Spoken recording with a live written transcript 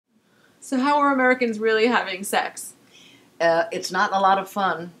So how are Americans really having sex? It's not a lot of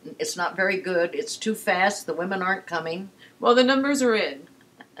fun. It's not very good. It's too fast. The women aren't coming. Well, the numbers are in.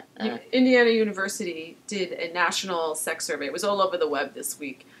 Indiana University did a national sex survey. It was all over the web this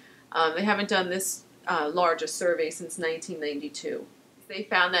week. They haven't done this large a survey since 1992. They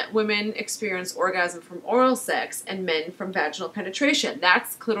found that women experience orgasm from oral sex and men from vaginal penetration.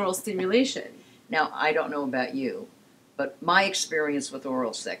 That's clitoral stimulation. Now, I don't know about you, but my experience with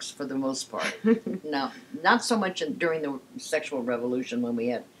oral sex, for the most part, now, not so much during the sexual revolution when we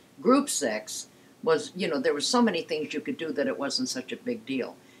had group sex, was, there were so many things you could do that it wasn't such a big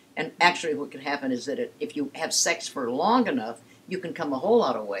deal. And actually what could happen is that if you have sex for long enough, you can come a whole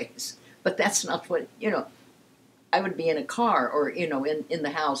lot of ways. But that's not what, I would be in a car or, in the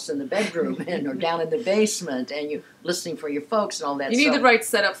house, in the bedroom, or down in the basement, and you listening for your folks and all that. You need the right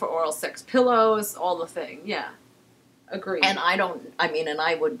setup for oral sex. Pillows, all the thing. Yeah. Agreed. And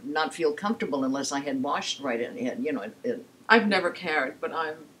I would not feel comfortable unless I had washed right in. I've never cared, but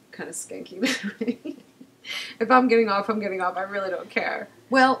I'm kind of skanky that way. If I'm getting off, I'm getting off. I really don't care.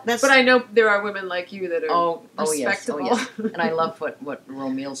 Well, but I know there are women like you that are respectable. Oh, yes. And I love what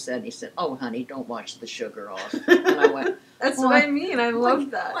Romeo said. He said, "Oh, honey, don't wash the sugar off." And I went, "That's what I mean. I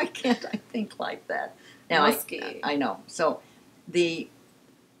love that. Why can't I think like that?" Now, I know. So,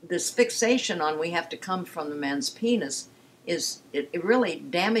 this fixation on we have to come from the man's penis it really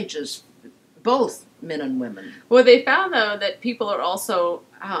damages both men and women. Well, they found though that people are also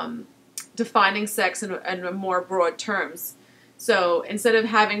defining sex in more broad terms. So instead of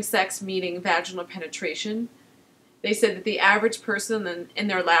having sex meaning vaginal penetration, they said that the average person in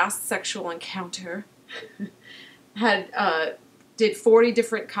their last sexual encounter did 40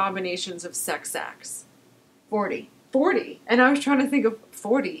 different combinations of sex acts. 40. And I was trying to think of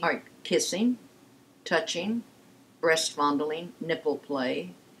 40. All right, kissing, touching, breast fondling, nipple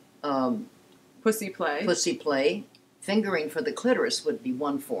play, pussy play. Fingering for the clitoris would be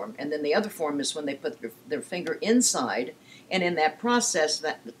one form, and then the other form is when they put their finger inside, and in that process,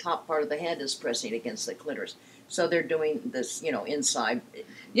 the top part of the hand is pressing against the clitoris. So they're doing this, inside.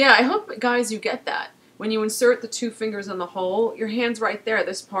 Yeah, I hope, guys, you get that. When you insert the two fingers in the hole, your hand's right there,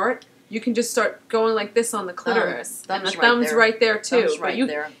 this part, you can just start going like this on the clitoris. And the thumb's right there, too. Thumb's right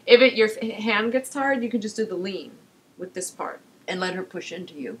there. If your hand gets tired, you can just do the lean with this part. And let her push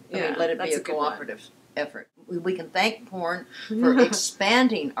into you. Yeah, let it be a cooperative effort. We can thank porn for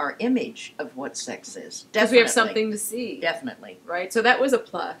expanding our image of what sex is. Definitely. Because we have something to see. Definitely. Right? So that was a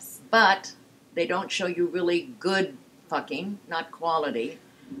plus. But they don't show you really good fucking, not quality.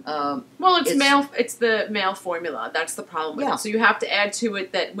 Well, it's the male formula. That's the problem with it. So you have to add to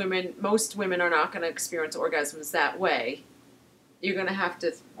it that most women are not going to experience orgasms that way. You're going to have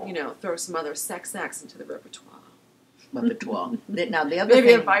to, throw some other sex acts into the repertoire. Now the other maybe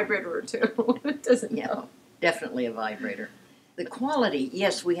thing, a vibrator or two. It doesn't know. Definitely a vibrator. The quality,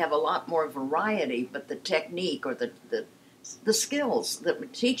 yes, we have a lot more variety, but the technique or the skills,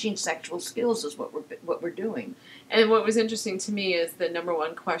 teaching sexual skills is what we're doing. And what was interesting to me is the number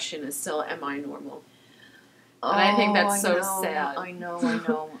one question is still, am I normal? And I think that's so sad. I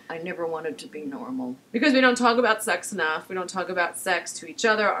know. I never wanted to be normal. Because we don't talk about sex enough. We don't talk about sex to each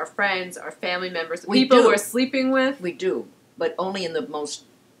other, our friends, our family members, the people we're sleeping with. We do, but only in the most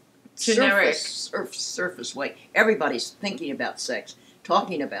generic surface way. Everybody's thinking about sex,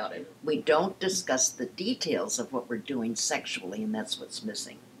 talking about it. We don't discuss the details of what we're doing sexually, and that's what's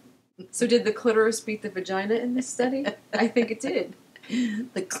missing. So did the clitoris beat the vagina in this study? I think it did.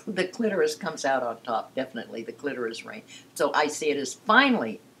 The clitoris comes out on top, definitely, the clitoris ring. So I see it as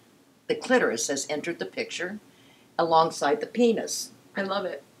finally the clitoris has entered the picture alongside the penis. I love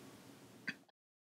it.